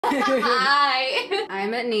Hi.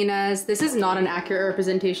 I'm at Nina's. This is not an accurate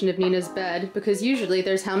representation of Nina's bed because usually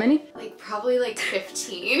there's how many? Like probably like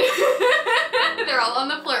 15. They're all on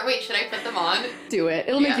the floor. Wait, should I put them on? Do it.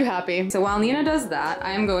 It'll make you happy. So while Nina does that,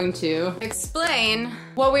 I am going to explain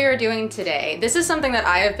what we are doing today. This is something that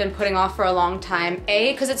I have been putting off for a long time.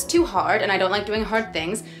 A, because it's too hard and I don't like doing hard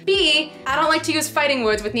things. B, I don't like to use fighting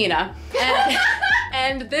words with Nina.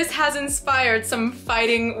 And this has inspired some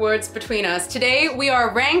fighting words between us. Today we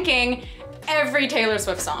are ranking every Taylor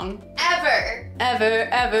Swift song. Ever.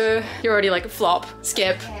 You're already like flop,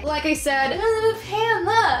 skip. Okay. Like I said, Pam,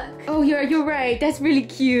 look. oh, you're right. That's really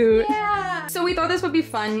cute. Yeah. So we thought this would be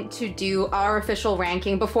fun to do our official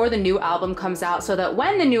ranking before the new album comes out so that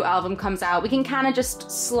when the new album comes out, we can kind of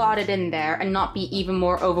just slot it in there and not be even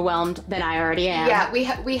more overwhelmed than I already am. Yeah,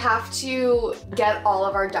 we have to get all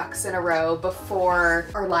of our ducks in a row before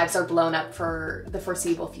our lives are blown up for the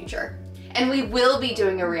foreseeable future. And we will be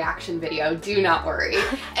doing a reaction video, do not worry.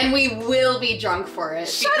 And we will be drunk for it.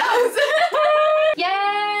 Shut up!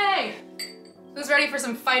 Yay! Who's ready for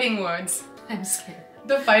some fighting words? I'm scared.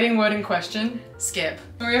 The fighting word in question, skip.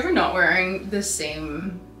 Are we ever not wearing the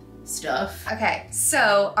same stuff? Okay,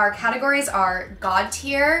 so our categories are God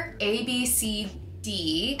tier, A, B, C,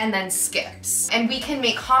 D, and then skips. And we can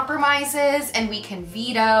make compromises and we can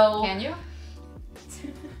veto. Can you?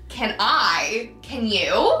 Can I? Can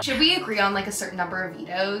you? Should we agree on like a certain number of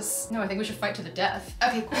vetoes? No, I think we should fight to the death.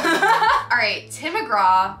 Okay, cool. All right, Tim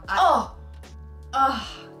McGraw.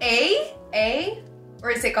 A? Or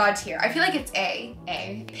is it God tier? I feel like it's A.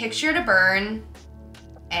 A. Picture to Burn,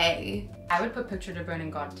 A. I would put Picture to Burn in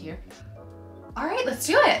God tier. All right, let's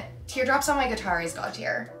do it. Teardrops on My Guitar is God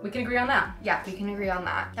tier. We can agree on that. Yeah, we can agree on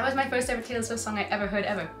that. That was my first ever Taylor Swift song I ever heard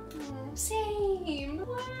ever. Same.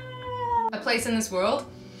 Wow. A Place in This World.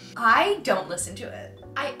 I don't listen to it.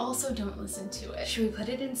 I also don't listen to it. Should we put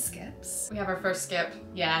it in skips? We have our first skip.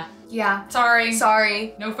 Yeah. Yeah. Sorry.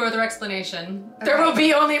 Sorry. No further explanation. Okay. There will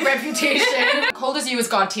be only reputation. Cold as You is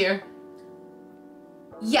God tier.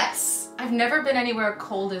 Yes. I've never been anywhere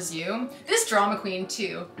cold as you. This drama queen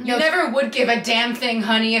too. No. You never would give a damn thing,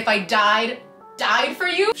 honey, if I died for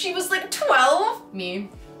you. She was like 12. Me.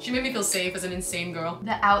 She made me feel safe as an insane girl.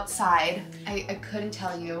 The Outside. I couldn't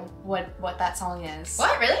tell you what that song is.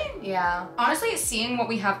 What, really? Yeah. Honestly, seeing what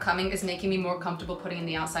we have coming is making me more comfortable putting in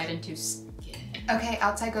The Outside into skip. Okay,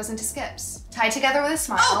 Outside goes into skips. Tied Together with a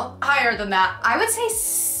Smile. Oh, higher than that. I would say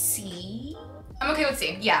C. I'm okay with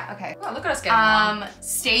C. Yeah, okay. Wow, look at us getting along.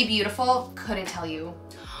 Stay Beautiful. Couldn't tell you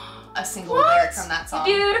a single lyric from that song.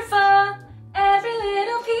 Beautiful, every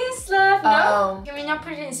little piece love. Oh. No, can we not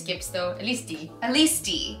put it in skips though? At least D. At least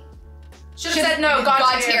D. Should have said no.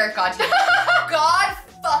 God tier. God tier. God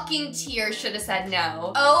fucking tier should have said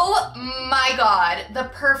no. Oh my God. The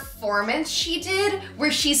performance she did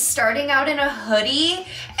where she's starting out in a hoodie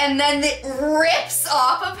and then it rips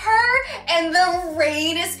off of her and the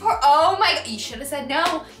rain is pouring. Oh my God. You should have said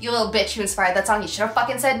no. You little bitch who inspired that song. You should have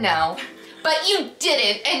fucking said no. But you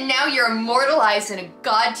didn't, and now you're immortalized in a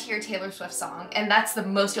God tier Taylor Swift song, and that's the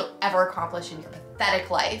most you'll ever accomplish in your pathetic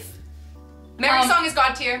life. Mary's song is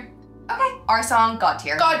God tier. Okay. Our song, God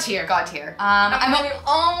tier. God tier. God tier.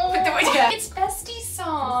 Yeah. It's Bestie's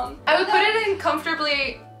song. I would put it in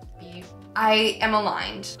comfortably B. I am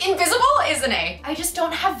aligned. Invisible is an A. I just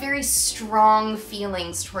don't have very strong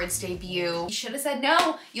feelings towards Debut. You should have said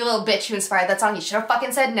no, you little bitch who inspired that song. You should have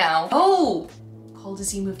fucking said no. Oh, Cold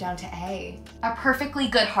as You moved down to A. A Perfectly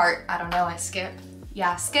Good Heart. I don't know, I skip.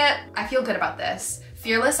 Yeah, skip. I feel good about this.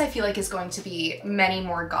 Fearless, I feel like is going to be many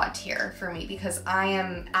more God tier for me because I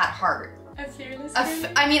am at heart. A fearless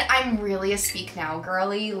I mean, I'm really a Speak Now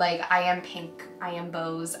girly. Like, I am Pink, I am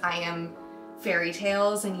Bows, I am fairy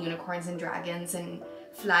tales and unicorns and dragons and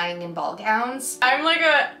flying in ball gowns. I'm like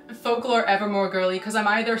a folklore evermore girly because I'm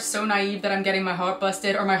either so naive that I'm getting my heart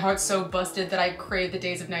busted or my heart's so busted that I crave the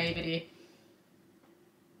days of naivety.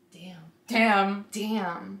 Damn.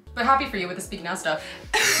 Damn. But happy for you with the Speak Now stuff.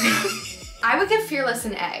 I would give Fearless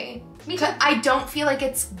an A. Because I don't feel like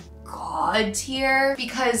it's God tier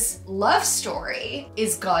because Love Story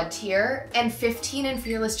is God tier and 15 and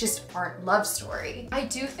Fearless just aren't Love Story. I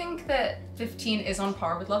do think that 15 is on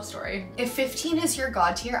par with Love Story. If 15 is your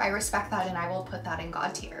God tier, I respect that and I will put that in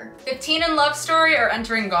God tier. 15 and Love Story are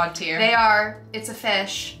entering God tier. They are. It's a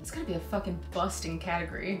fish. It's gonna be a fucking busting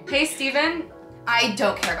category. Hey Steven. I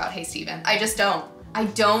don't care about Hey Steven. I just don't. I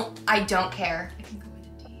don't care. It can go into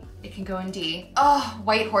D. It can go in D. Oh,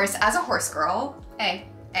 White Horse. As a horse girl, A.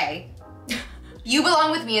 A. You Belong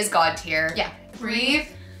With Me is God tier. Yeah. Breathe.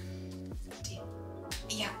 D.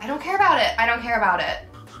 Yeah, I don't care about it. I don't care about it.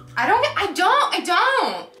 I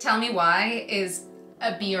don't. Tell Me Why is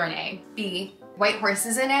A B or an A? B. White Horse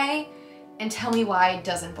is an A, and tell me why it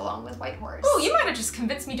doesn't belong with White Horse. Oh, you might have just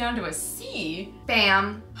convinced me down to a C.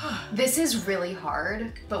 Bam. This is really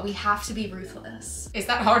hard, but we have to be ruthless. Is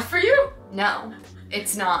that hard for you? No,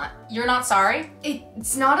 it's not. You're not sorry?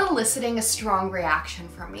 It's not eliciting a strong reaction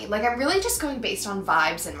from me. Like, I'm really just going based on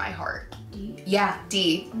vibes in my heart. D? Yeah,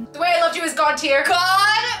 D. The Way I Loved You is God tier.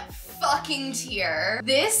 God fucking tier.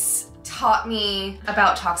 This taught me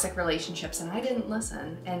about toxic relationships and I didn't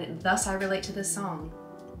listen, and thus I relate to this song.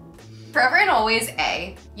 Forever and Always,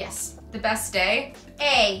 A. Yes. The Best Day?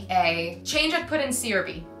 A. A. Change, I'd put in C or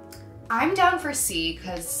B. I'm down for C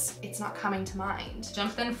because it's not coming to mind.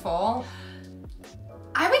 Jump Then Fall?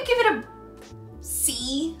 I would give it a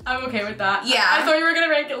C. I'm okay with that. Yeah. I thought you were gonna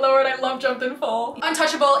rank it lower and I love Jump Then Fall.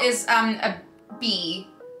 Untouchable is a B.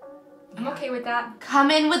 I'm okay with that.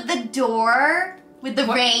 Come In With The Door, With The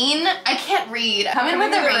What? Rain. I can't read. Come In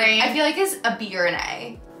With The Rain. I feel like it's a B or an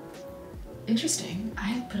A. Interesting.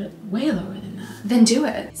 I put it way lower than that. Then do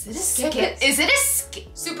it. Is it a Skip skip? it. Is it a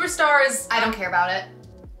skip? Superstar is, I don't care about it.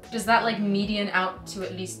 does that like median out to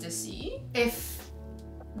at least a C? If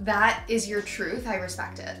that is your truth, I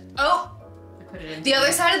respect it. Oh! I put it in The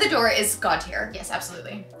other side of the door is God tier. Yes,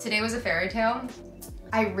 absolutely. Today Was a Fairy Tale.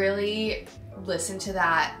 I really listened to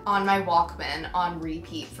that on my Walkman on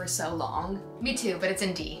repeat for so long. Me too, but it's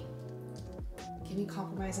in D. Can we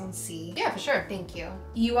compromise on C? Yeah, for sure. Thank you.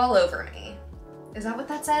 You All Over Me. Is that what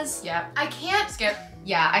that says? Yeah. I can't. Skip.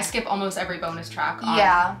 Yeah, I skip almost every bonus track on.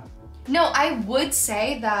 Yeah. No, I would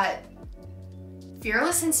say that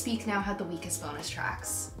Fearless and Speak Now had the weakest bonus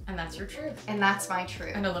tracks. And that's your truth. And that's my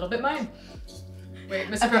truth. And a little bit mine. Wait,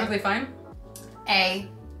 Mr. Okay. Perfectly Fine? A.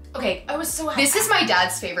 Okay, I was so happy. This is my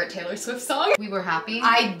dad's favorite Taylor Swift song. We Were Happy.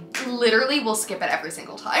 I literally will skip it every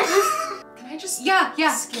single time. Can I just Yeah.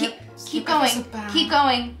 skip Keep going. episode back? Keep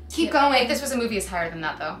going. Keep If going. This Was a Movie is higher than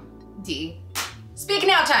that though. D. Speak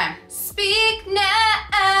Now time. Speak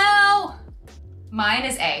now. Mine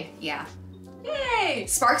is A. Yeah. Yay!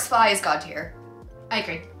 Sparks Fly is God tier. I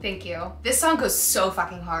agree. Thank you. This song goes so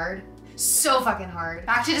fucking hard. So fucking hard.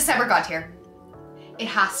 Back to December, God tier. It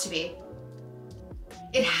has to be.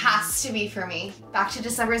 It has to be for me. Back to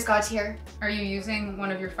December is God tier. Are you using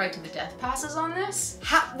one of your fight to the death passes on this?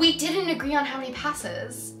 We didn't agree on how many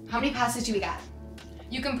passes. How many passes do we got?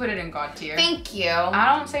 You can put it in God tier. Thank you.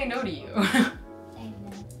 I don't say no to you.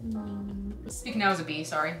 Speak Now is a B,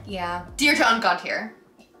 sorry. Yeah. Dear John, God tier.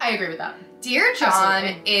 I agree with that. Dear John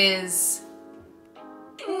Absolutely. is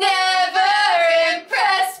never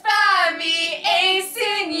impressed by me,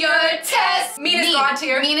 acing your test. Mean is God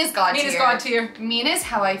tier. Mean is God tier. Mean is God tier. Mean is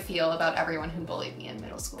how I feel about everyone who bullied me in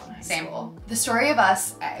middle school and high Same. school. The Story of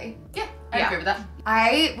Us, A. Yeah, I Yeah. agree with that.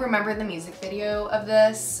 I remember the music video of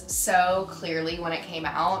this so clearly when it came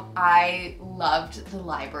out. I loved the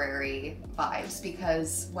library vibes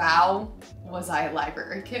because, wow, was I a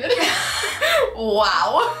library kid.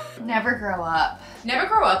 Wow. Never Grow Up. Never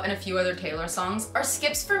Grow Up and a few other Taylor songs are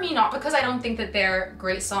skips for me, not because I don't think that they're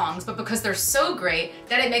great songs, but because they're so great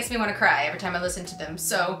that it makes me want to cry every time I listen to them.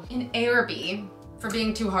 So in A or B for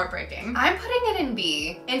being too heartbreaking. I'm putting it in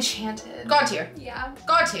B. Enchanted. God tier. Yeah.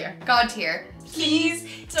 God tier. God tier. Please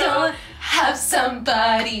don't have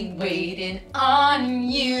somebody waiting on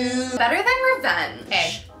you. Better than Revenge.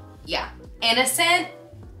 A. Yeah. Innocent.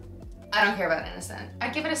 I don't care about Innocent.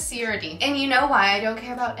 I'd give it a C or a D. And you know why I don't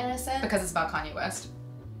care about Innocent? Because it's about Kanye West.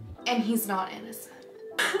 And he's not innocent.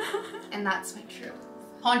 And that's my truth.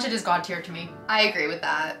 Haunted is God tier to me. I agree with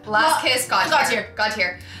that. Last Kiss, God God tier. tier. God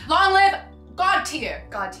tier. Long live God tier.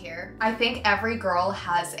 God tier. I think every girl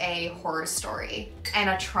has a horror story and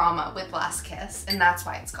a trauma with Last Kiss, and that's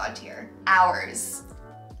why it's God tier. Ours.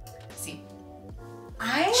 C.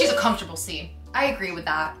 She's She's a comfortable C. I agree with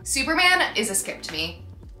that. Superman is a skip to me.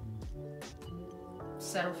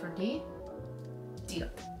 Settle for D. D.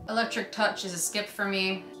 Electric Touch is a skip for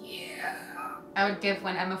me. Yeah. I would give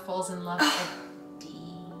When Emma Falls in Love a D.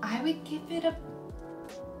 I would give it a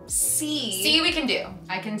C. C we can do.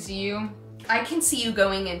 I can see you. I can see you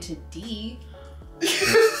going into D.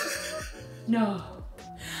 No.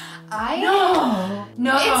 No.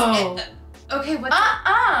 No. Okay, what's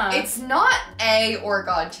It's not A or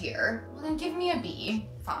God tier. Well then give me a B.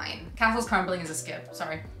 Fine. Castles Crumbling is a skip,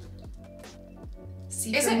 sorry.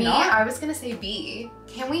 C Is for it me, not? I was gonna say B.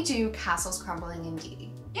 Can we do Castles Crumbling in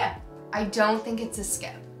D? Yeah. I don't think it's a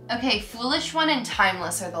skip. Okay, Foolish One and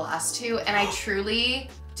Timeless are the last two, and I truly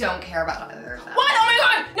don't care about either of them. What? Oh my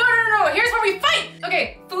god! No, no, no, no! Here's where we fight!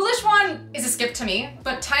 Okay, Foolish One is a skip to me,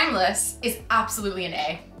 but Timeless is absolutely an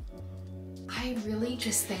A. I really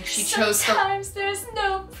just think she chose the... Sometimes there's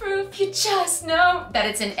no proof, you just know that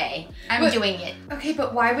it's an A. I'm doing it. Okay,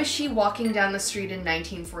 but why was she walking down the street in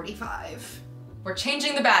 1945? We're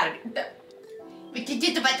changing the battery.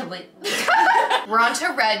 We're on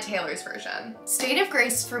to Red, Taylor's version. State of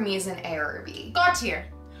Grace for me is an A or a B. God tier.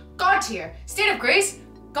 God tier. State of Grace,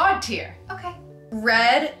 God tier. Okay.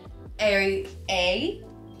 Red, A.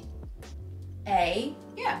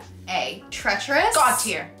 Yeah. A. Treacherous? God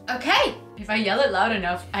tier. Okay. If I yell it loud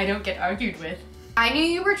enough, I don't get argued with. I Knew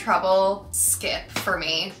You Were Trouble, skip for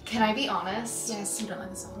me. Can I be honest? Yes, you don't like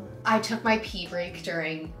the song. I took my pee break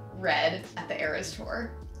during Red at the Eras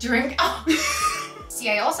tour. See,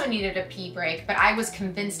 I also needed a pee break, but I was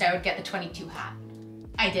convinced I would get the 22 hat.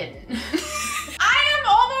 I didn't. I am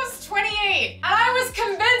almost 28, and I was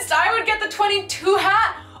convinced I would get the 22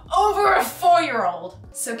 hat over a 4-year-old.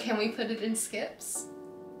 So can we put it in skips?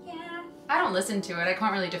 Yeah. I don't listen to it. I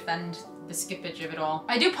can't really defend the skippage of it all.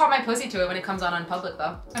 I do pop my pussy to it when it comes on public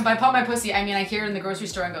though. And by pop my pussy, I mean I hear it in the grocery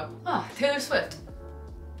store and go, oh, Taylor Swift.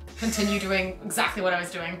 Continue doing exactly what I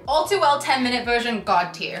was doing. All Too Well 10-minute version,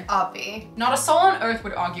 God tier. Obvi. Not a soul on earth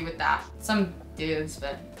would argue with that. Some dudes,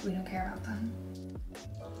 but we don't care about them.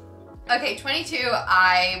 Okay, 22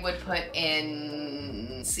 I would put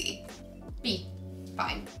in C. B.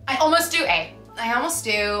 Fine. I almost do A. I almost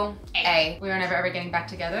do A. We are never ever getting back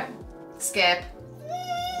together. Skip.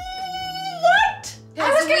 What? I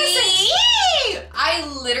was gonna say I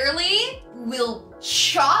literally will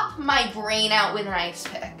chop my brain out with an ice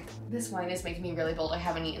pick. This wine is making me really bold. I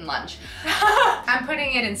haven't eaten lunch. I'm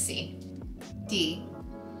putting it in C. D.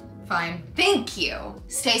 Fine. Thank you.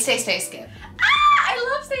 Stay, skip. Ah! I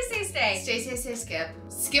love Stay. Stay, skip.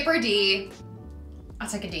 Skip or D. I'll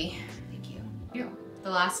take a D. Thank you. You. The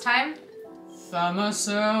last time? Found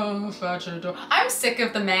myself at your door. I'm sick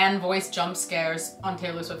of the man voice jump scares on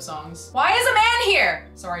Taylor Swift songs. Why is a man here?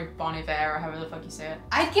 Sorry, Bon Iver, or however the fuck you say it.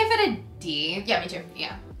 I'd give it a D. Yeah, me too.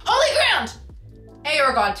 Yeah. Holy ground! A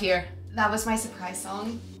or God tier. That was my surprise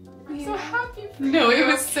song. I'm so happy for No, you. it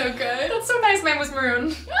was so good. That's so nice, mine was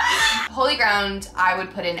maroon. Holy Ground, I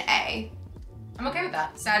would put in A. I'm okay with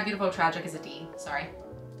that. Sad, Beautiful, Tragic is a D. Sorry.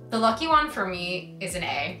 The lucky one for me is an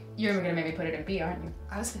A. You're gonna maybe put it in B, aren't you?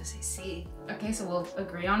 I was gonna say C. Okay, so we'll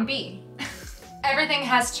agree on B. Everything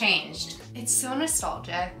has changed. It's so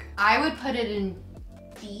nostalgic. I would put it in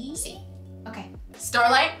B. C. Okay.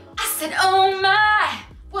 Starlight. I said, oh my,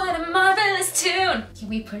 what a marvelous tune. Can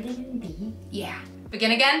we put it in B? Yeah.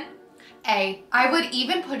 Begin again? A. I would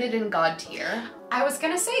even put it in God tier. I was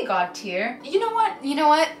gonna say God tier. You know what? You know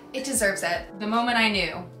what? It deserves it. The moment I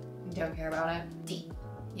knew. Don't care about it. D.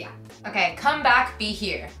 Yeah. Okay, come back, be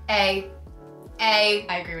here. A. A.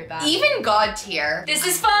 I agree with that. Even God tier. This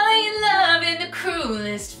is falling in love in the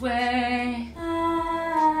cruelest way.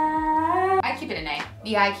 I keep it an A.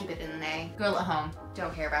 Yeah, I keep it in an A. Girl at home.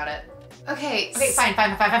 Don't care about it. Okay. Okay, fine.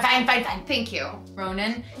 Thank you.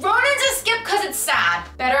 Ronan. Ronan's a skip because it's sad.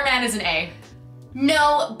 Better Man is an A.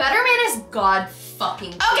 No, Better Man is God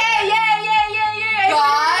fucking tier. Okay, yeah.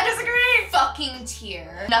 God disagree. Fucking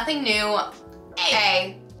tier. Nothing new.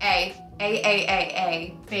 A.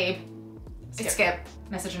 Babe. Skip.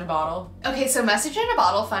 Message in a bottle. Okay, so Message in a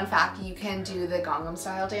Bottle, fun fact, you can do the Gangnam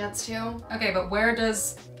Style dance too. Okay, but where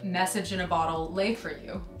does Message in a Bottle lay for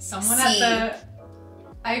you? Someone C. at the...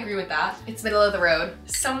 I agree with that. It's middle of the road.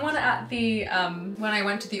 Someone at the, when I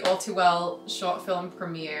went to the All Too Well short film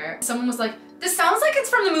premiere, someone was like, this sounds like it's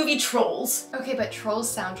from the movie Trolls. Okay, but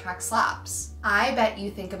Trolls soundtrack slaps. I Bet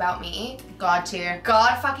You Think About Me. God tier.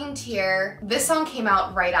 God fucking tier. This song came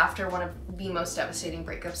out right after one of the most devastating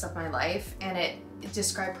breakups of my life, and it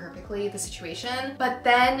described perfectly the situation. But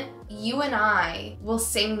then you and I will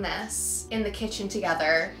sing this in the kitchen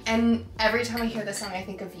together, and every time I hear this song I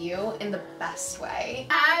think of you in the best way.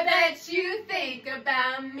 I bet you think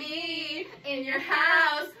about me in your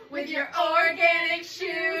house with your organic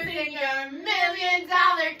shoes and your $1 million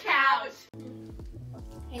couch.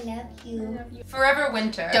 I love you. Forever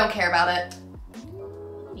Winter. Don't care about it.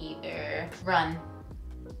 Either. Run.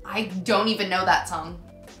 I don't even know that song.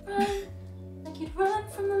 Run. Like you'd run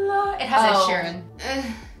from the law. It has Ed Sheeran.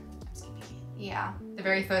 Yeah. The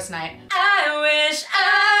very first night. I wish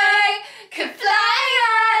I could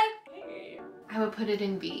fly. I would put it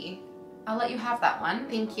in B. I'll let you have that one.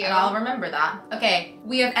 Thank you. And I'll remember that. Okay,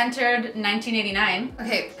 we have entered 1989.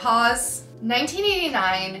 Okay, pause.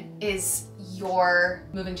 1989 is your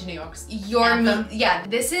Moving to New York. yeah,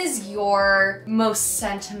 this is your most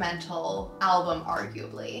sentimental album,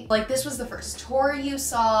 arguably. Like, this was the first tour you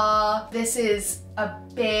saw. This is a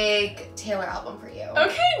big Taylor album for you.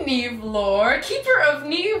 Okay, Niamh Lord, keeper of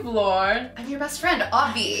Niamh Lord. I'm your best friend,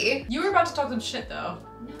 Obvi. You were about to talk some shit though.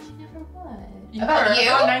 No, I never would. About you?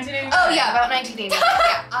 About 1989. Oh yeah, about 1989.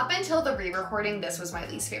 Yeah, up until the re-recording, this was my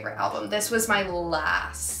least favorite album. This was my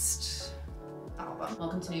last album.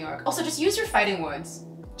 Welcome to New York. Also, just use your fighting words.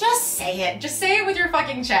 Just say it. Just say it with your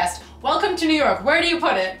fucking chest. Welcome to New York. Where do you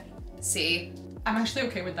put it? See? I'm actually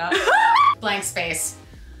okay with that. Blank space.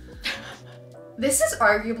 This is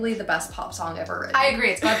arguably the best pop song ever written. I agree,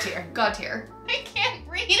 it's God tier. God tier. I can't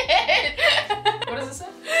read it. What does it say?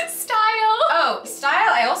 Style. Oh, Style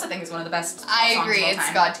I also think is one of the best pop I songs agree, of all it's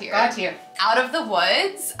time. God tier. God tier. Out of the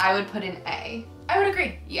Woods, I would put an A. I would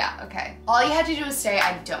agree. Yeah, okay. All you had to do was stay,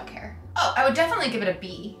 I don't care. Oh, I would definitely give it a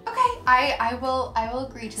B. Okay, I will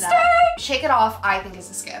agree to that. Shake It Off, I think is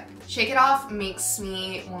a skip. Shake It Off makes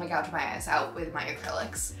me want to gouge my eyes out with my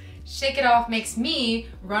acrylics. Shake It Off makes me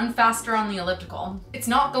run faster on the elliptical. It's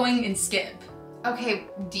not going in skip. Okay,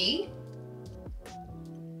 D?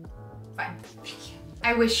 Fine.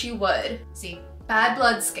 I wish you would. C. Bad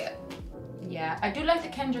Blood, skip. Yeah, I do like the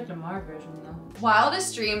Kendrick Lamar version though.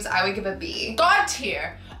 Wildest Dreams, I would give a B. God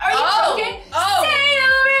tier. Are you joking? Oh. Say you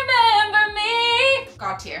remember me.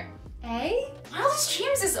 God tier. A? Wildest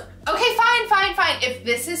Dreams is Okay, fine. If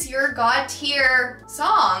this is your God tier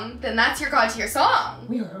song, then that's your God tier song.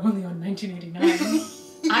 We are only on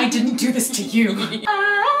 1989. I didn't do this to you.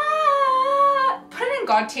 Put it in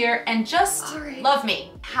God tier and just Alright. love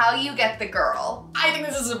me. How You Get the Girl. I think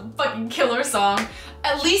this is a fucking killer song.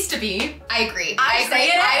 At least a B. I agree. I say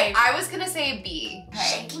it. I was gonna say B.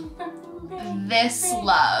 Okay. This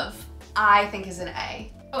Love, I think is an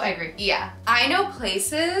A. Oh, I agree. Yeah. I Know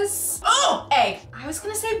Places. Oh, A. I was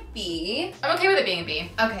gonna say B. I'm okay with it being a B.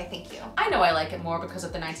 Okay, thank you. I know I like it more because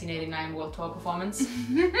of the 1989 World Tour performance.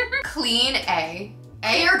 Clean, A.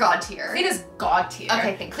 A or God tier? Clean is God tier.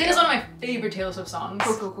 Okay, thank Clean you. is one of my favorite Taylor Swift songs.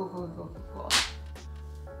 Cool.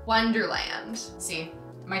 Wonderland. See,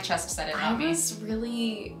 my chest said it, I not me. was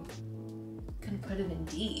really gonna put it in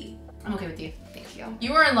D. I'm okay with you. Thank you.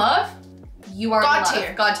 You Were in Love? You Are God in Love.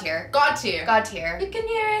 tier. God tier. God tier. God tier. You can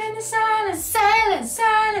hear it in the silence.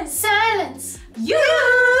 Silence. You.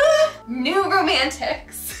 New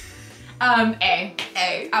Romantics. A.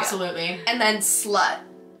 A. Absolutely. Yeah. And then Slut.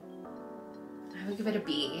 I would give it a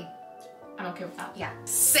B. I'm okay with that. Yeah.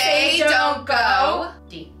 Say Don't Go.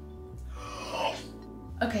 D.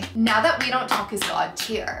 Okay, now that We Don't Talk is God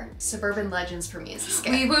tier, Suburban Legends for me is a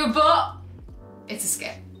skip. We were both. It's a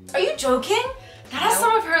skip. Are you joking? That has No.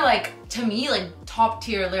 some of her, like, to me, like, top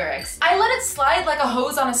tier lyrics. I let it slide like a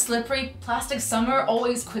hose on a slippery plastic summer,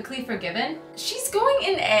 always quickly forgiven. She's going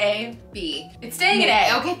in A. B. It's staying in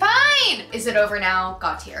A. Okay, fine. Is it over now?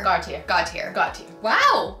 God tier. God tier. God tier. God tier.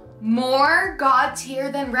 Wow. More God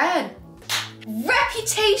tier than Red.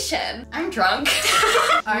 Reputation. I'm drunk.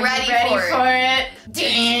 Are you ready ready for for it?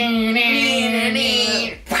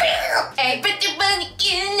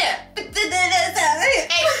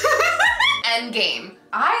 Endgame.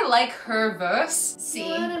 I like her verse. See?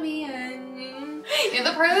 You know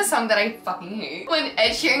the part of the song that I fucking hate? When Ed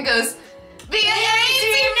Sheeran goes, be a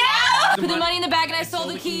team now! Put the money in the bag and I stole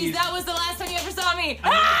the keys. That was the last time you ever saw me.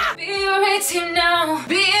 Be your A team now.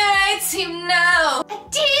 Be a team now! I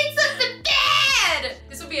did something bad!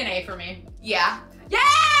 This would be an A for me. Yeah. Yeah!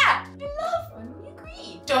 I love when we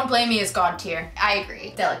agree. Don't Blame Me is God tier. I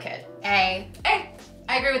agree. Delicate. A. A.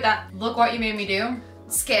 I agree with that. Look What You Made Me Do.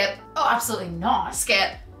 Skip. Oh, absolutely not.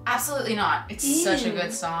 Skip. Absolutely not. It's such a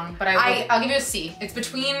good song, but I- I'll give it a C. It's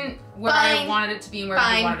between where Fine. I wanted it to be and where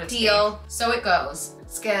Fine. I wanted it to Deal. be. So it goes.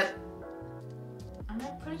 Skip. I'm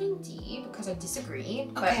gonna put it in D because I disagree,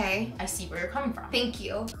 but Okay. I see where you're coming from. Thank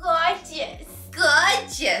you. Gorgeous.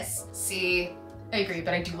 Gorgeous. C. I agree,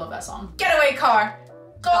 but I do love that song. Getaway Car.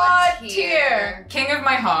 God God tier. tier. King of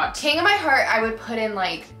My Heart. King of My Heart, I would put in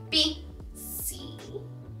like B. C.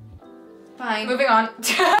 Fine. Moving on.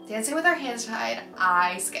 Dancing with Our Hands Tied,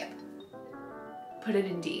 I skip. Put it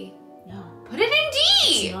in D. No. Put it in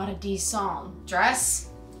It's D! not a D song. Dress.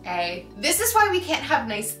 A. This is why we can't have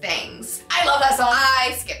nice things. I love that song.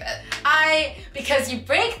 I skip it. Because you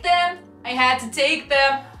break them, I had to take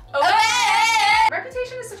them away.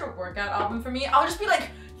 Reputation is such a workout album for me. I'll just be like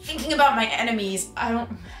thinking about my enemies. I don't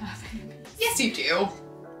have enemies. Yes, you do.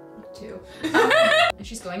 Two. And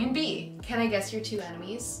she's going in B. Can I guess your two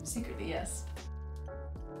enemies? Secretly, yes.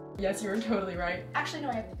 Yes, you were totally right. Actually, no,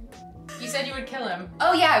 I have three. You said you would kill him.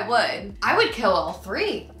 Oh yeah, I would. I would kill all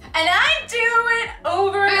three. And I do it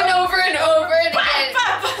over And over and over and again.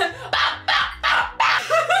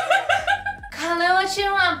 Call it what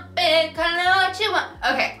you want, babe. Call it what you want.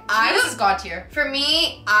 Okay, This is God tier. For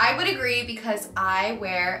me, I would agree because I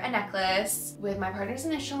wear a necklace with my partner's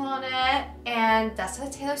initial on it, and that's a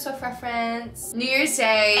Taylor Swift reference. New Year's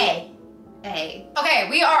Day. A. Okay,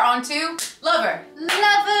 we are on to Lover. Lover.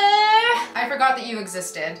 I forgot that you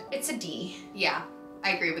existed. It's a D. Yeah,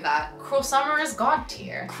 I agree with that. Cruel Summer is God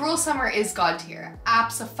tier. Cruel Summer is God tier.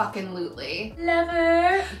 Abso-fucking-lutely.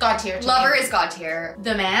 Lover. God tier. to Lover me. is God tier.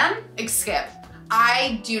 The Man. Skip.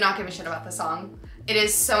 I do not give a shit about the song. It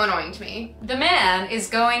is so annoying to me. The Man is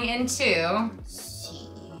going into C.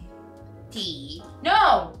 D.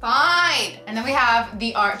 No. Fine. And then we have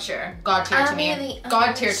The Archer. God tier to me.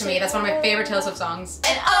 God tier to me. That's one of my favorite Taylor Swift songs.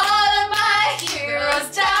 And all of my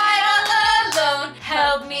heroes died all alone.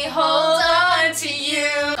 Help me hold on to you.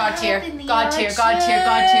 God tier. Up in the God tier. God tier.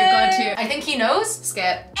 God tier. God tier. I think he knows.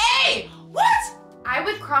 Skip. A. What? I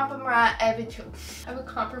would compromise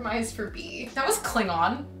for B. That was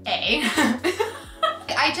Klingon. A.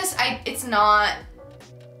 It's not.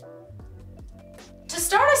 To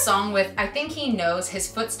start a song with, I think he knows his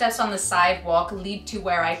footsteps on the sidewalk lead to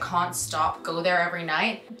where I can't stop, go there every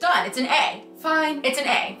night. Done, it's an A. Fine. It's an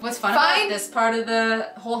A. What's fun about this part of the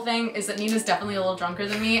whole thing is that Nina's definitely a little drunker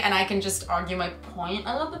than me and I can just argue my point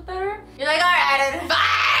a little bit better. You're like, all right,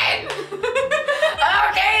 Fine.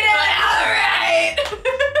 okay then, all right.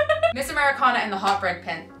 Miss Americana and the Hot Bread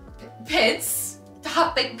Pits.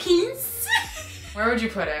 Hot like peas. Where would you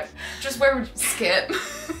put it? Just where would you? Skip.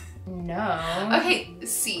 No. Okay,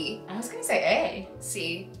 C. I was gonna say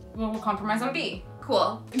C. A. Well, we'll compromise on B.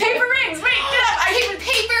 Cool. Paper rings, wait, get up!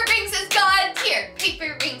 Paper rings is God tier.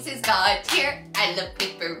 Paper rings is God tier. I love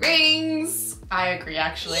paper rings. I agree,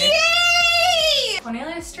 actually. Yay!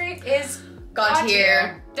 Cornelia Street is God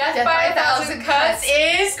tier. Death by a Thousand Cuts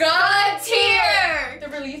is God tier. The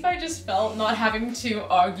relief I just felt not having to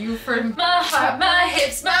argue for my heart, my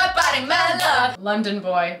hips, my body, my love. London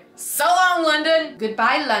Boy. So long, London.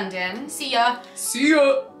 Goodbye, London. See ya. See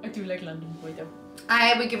ya. I do like London Boy though.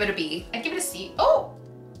 I would give it a B. I'd give it a C. Oh.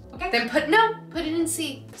 Okay. Then put it in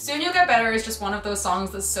C. Soon You'll Get Better is just one of those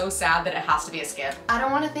songs that's so sad that it has to be a skip. I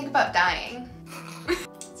don't want to think about dying.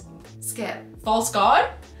 Skip. False God?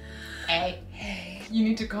 A. Hey. You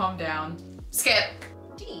need to calm down. Skip.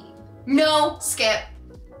 D. No. Skip.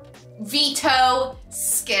 Veto.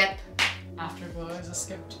 Skip. Afterglow is a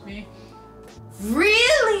skip to me.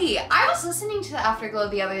 Really? I was listening to the Afterglow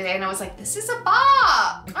the other day and I was like, this is a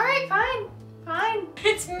bop. All right, fine. Fine.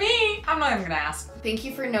 It's me. I'm not even gonna ask. Thank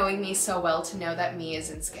you for knowing me so well to know that me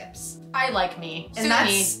is in skips. I like me. And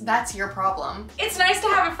that's your problem. It's nice to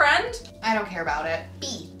have a friend. I don't care about it.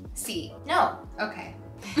 B. C. No. Okay.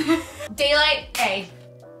 Daylight, A.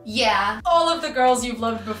 Yeah. All of the girls you've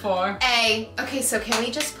loved before. A. Okay, so can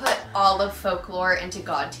we just put all of Folklore into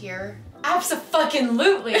God tier?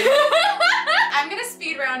 Abso-fucking-lutely. I'm gonna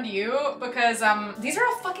speed round you because these are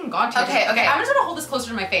all fucking God tier. Okay, okay. I'm just gonna hold this closer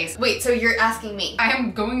to my face. Wait, so you're asking me? I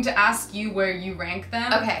am going to ask you where you rank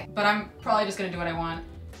them. Okay. But I'm probably just gonna do what I want.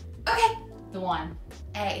 Okay. The one.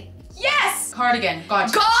 A. Yes! Cardigan.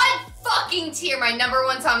 God. God fucking tier. My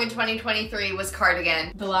 #1 song in 2023 was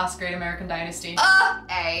Cardigan. The Last Great American Dynasty.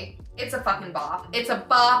 A. It's a fucking bop. It's a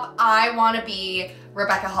bop. I want to be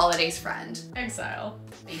Rebecca Holiday's friend. Exile.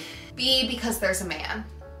 B. B because there's a man.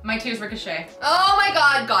 My tier's Ricochet. Oh my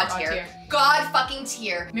God, God God tier. tier. God fucking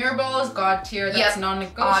tier. Mirrorball is God tier. That's Yep.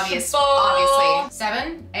 non-negotiable. Obviously.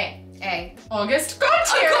 7. A. A. August. God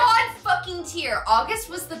A tier. God fucking tier. August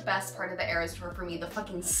was the best part of the Eras tour for me. The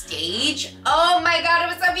fucking stage. Oh my God,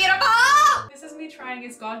 it was so beautiful. This is me trying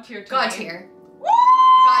his God tier. God today. tier. Woo!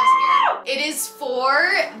 God tier. It is for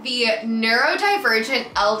the neurodivergent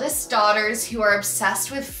eldest daughters who are obsessed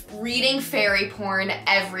with reading fairy porn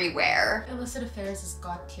everywhere. Illicit Affairs is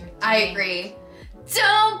God tier. to I me. agree.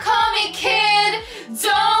 Don't call me kid.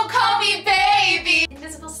 Don't call me baby.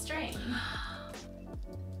 Invisible String.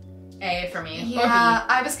 A for me. Yeah,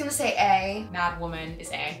 I was gonna say A. Or B. Mad Woman is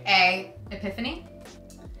A. A. Epiphany?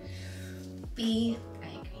 B. I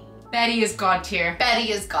agree. Betty is God tier.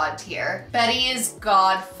 Betty is God tier. Betty is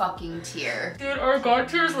God fucking tier. Dude, our God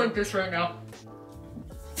tier is like this right now.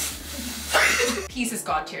 Peace is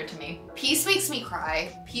God tier to me. Peace makes me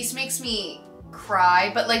cry. Peace makes me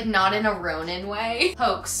cry, but like not in a Ronin way.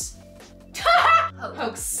 Hoax.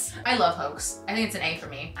 Hoax. I love Hoax. I think it's an A for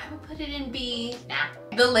me. I would put it in B. Nah.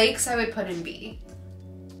 The Lakes I would put in B.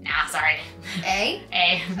 Nah, sorry. A?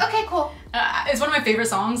 A. Okay, cool. It's one of my favorite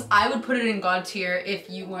songs. I would put it in God tier if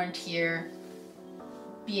you weren't here.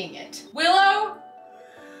 being it. Willow?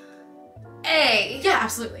 A. Yeah,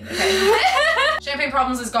 absolutely. Okay. Champagne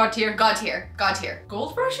Problems is God tier. God tier. God tier.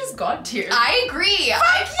 Goldrush is God tier. I agree. I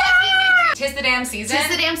Fuck fucking agree. Tis the Damn Season. Tis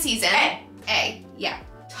the Damn Season. A. A. Yeah.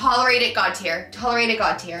 Tolerate it. God tier. Tolerate it.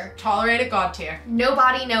 God tier. Tolerate it, God tier. No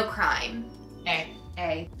Body, No Crime. A.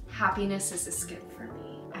 A. Happiness is a skip for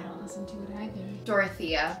me. I don't listen to it either.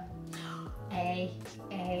 Dorothea. A.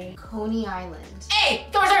 A. Coney Island. A!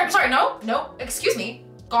 Sorry, no, excuse me.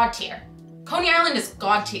 God tier. Coney Island is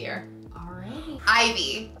God tier. Alrighty.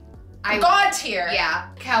 Ivy. God tier. Yeah.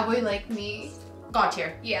 Cowboy Like Me. God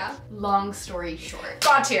tier. Yeah. Long story short.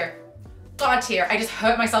 God tier. God tier. I just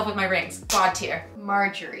hurt myself with my rings. God tier.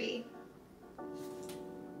 Marjorie.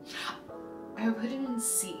 I would put it in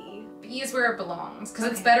C. B is where it belongs,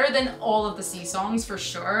 because it's better than all of the C songs for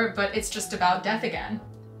sure, but it's just about death again.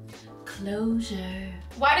 Closure.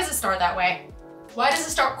 Why does it start that way? Why does it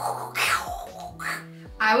start?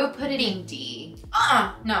 I would put it in D.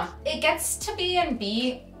 No. It gets to B and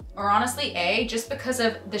B, or honestly A, just because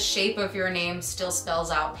of the shape of your name still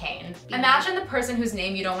spells out pain. B. Imagine the person whose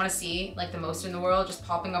name you don't want to see, like the most in the world, just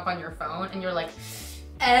popping up on your phone, and you're like,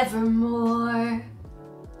 Evermore.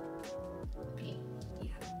 B. Yeah.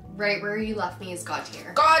 Right where you left me is God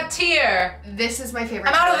tier. God tier! This is my favorite.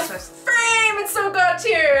 I'm out of Taylor this Swift. frame! It's so God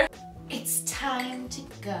tier! It's time to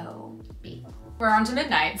go. B. We're on to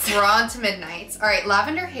Midnights. We're on to Midnights. All right,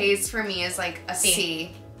 Lavender Haze for me is like a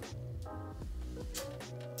C.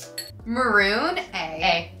 Maroon, A.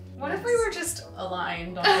 A. What if we were just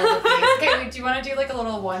aligned on all of these? Okay, wait, do you want to do like a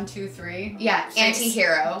little 1, 2, 3? Yeah, 6.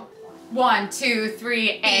 Anti-hero. 1, 2, 3,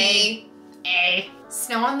 A. A.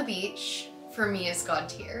 Snow on the Beach for me is God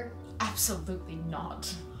tier. Absolutely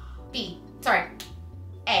not. B. Sorry.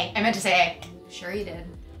 A. I meant to say A. Sure you did.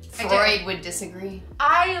 I Freud did. would disagree.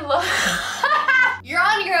 I love You're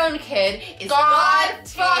on Your Own Kid is God God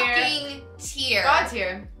tier. fucking tier. God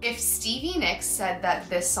tier. If Stevie Nicks said that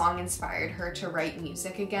this song inspired her to write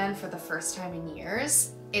music again for the first time in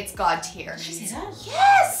years, it's God tier. Did she say that?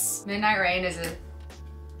 Yes! Midnight Rain is a...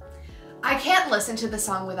 I can't listen to the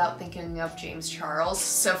song without thinking of James Charles,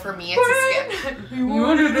 so for me it's a skip. You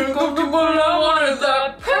wanted it comfortable, I wanted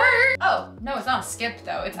that part. Oh, no, it's not a skip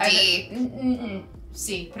though. It's D. either...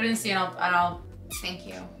 C. Put it in C and I'll... Thank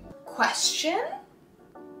you. Question?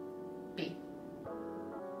 B.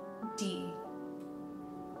 D.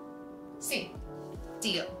 C.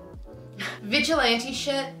 Deal. Vigilante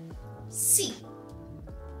shit? C.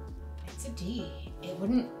 It's a D. It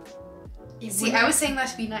wouldn't... See, I was saying that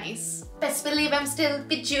to be nice. Best believe I'm still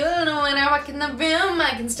bejeweled when I walk in the room.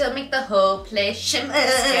 I can still make the whole place shimmer.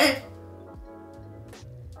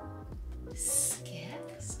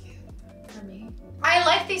 Skip. Skip for me. I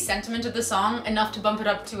like the sentiment of the song enough to bump it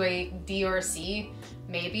up to a D or a C,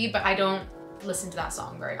 maybe, but I don't listen to that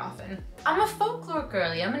song very often. I'm a folklore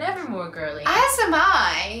girly, I'm an Evermore girly. As am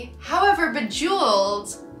I. However,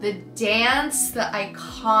 Bejeweled, the dance, the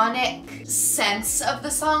iconic sense of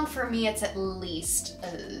the song, for me, it's at least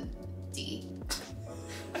a D.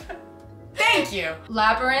 Thank you!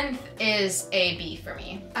 Labyrinth is a B for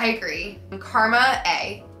me. I agree. Karma,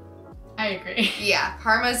 A. I agree. Yeah,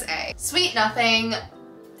 Karma's A. Sweet Nothing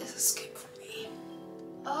is a skip for me.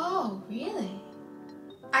 Oh, really?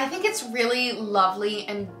 I think it's really lovely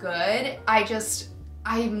and good.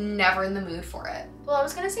 I'm never in the mood for it. Well, I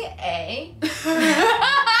was gonna say A.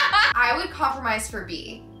 I would compromise for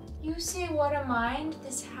B. You say what a mind?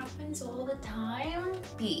 This happens all the time?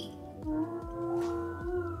 B.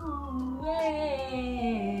 Ooh,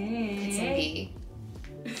 It's a B.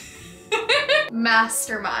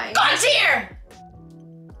 Mastermind. God tier!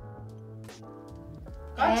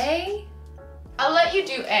 A? I'll let you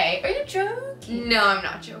do A. Are you joking? No, I'm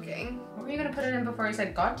not joking. What were you gonna put it in before you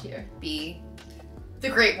said God tier? B. The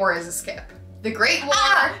Great War is a skip. The Great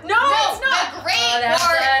War. No, it's not. The Great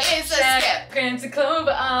War is a skip. Crimson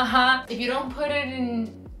Clover, If you don't put it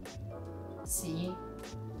in C.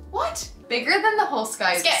 What? Bigger Than the Whole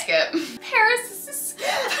Sky is a skip. Paris is a skip.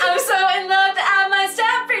 I'm so in love that I might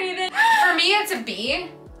stop breathing. For me, it's a B.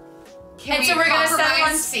 And so we're gonna settle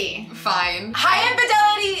on C. Fine. High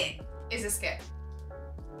Infidelity is a skip.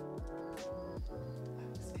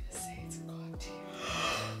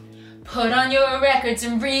 Put on your records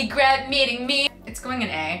and regret meeting me. It's going in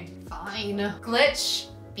A. Fine. Glitch,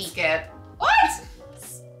 B. Skip. What?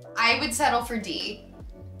 I would settle for D.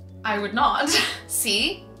 I would not.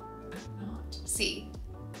 C? Not. C.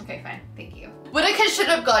 Okay, fine. Thank you. Woulda, coulda,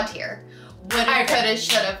 shoulda, God tier. I Woulda, agree. coulda,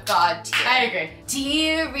 shoulda, God tier. I agree.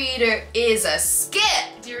 Dear Reader is a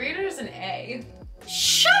skip. Dear Reader is an A.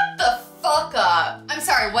 Shut the fuck up. I'm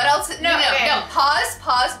sorry, what else? No, okay.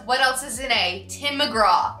 Pause. What else is an A? Tim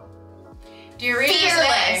McGraw. Dear readers,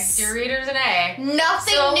 Fearless. an A. Dear readers, an A.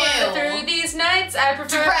 Nothing So new. through these nights, I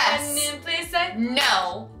prefer Dress. a new place. I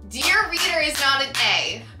No. Dear Reader is not an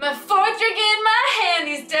A. my fourth drink in my hand,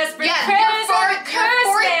 these desperate Yeah, prayers your of a fourth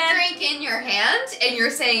cursed man. drink in your hand, and you're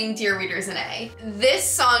saying Dear Reader is an A. This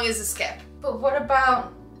song is a skip. But what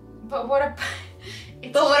about?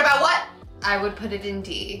 It's- But what about what? I would put it in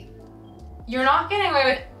D. You're not getting away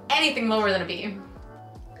with anything lower than a B.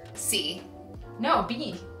 C. No,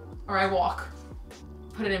 B. Or I walk.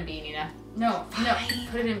 Put it in B, Nina. No,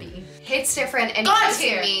 put it in B. Hits Different and God Losing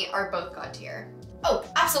tier. Me are both God tier. Oh,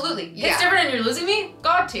 absolutely. Yeah. It's different and you're losing me?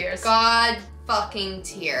 God tears. God fucking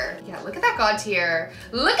tier. Yeah, look at that God tier.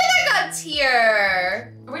 Look at that God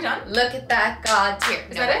tier. Are we done? Look at that God tier.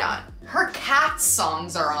 Is No, that we're it? not. Her Cats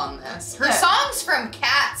songs are on this. Her Yeah. songs from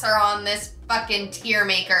Cats are on this fucking tier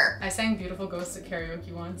maker. I sang Beautiful Ghosts at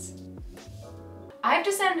karaoke once. I've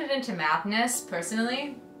descended into madness,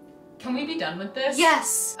 personally. Can we be done with this?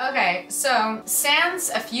 Yes. Okay, so sans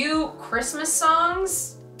a few Christmas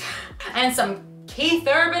songs and some Keith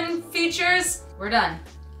Urban features, we're done.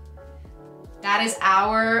 That is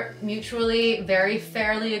our mutually very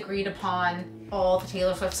fairly agreed upon all the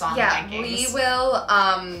Taylor Swift song Yeah, rankings. we will,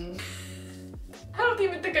 I don't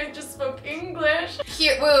even think I just spoke English.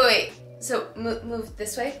 here, wait. So, move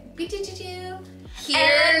this way. Here,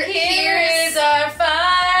 And here is our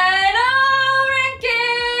final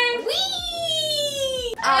ranking.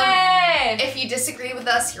 Whee! Hey! If you disagree with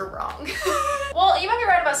us, you're wrong. Well, you might be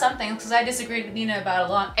right about some things because I disagreed with Nina about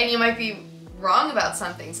a lot. And you might be wrong about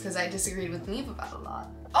some things because I disagreed with Niamh about a lot.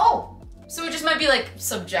 Oh, so it just might be like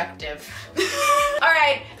subjective. All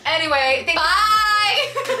right. Anyway,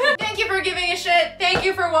 Bye! thank you for giving a shit. Thank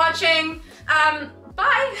you for watching.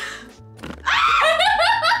 Bye.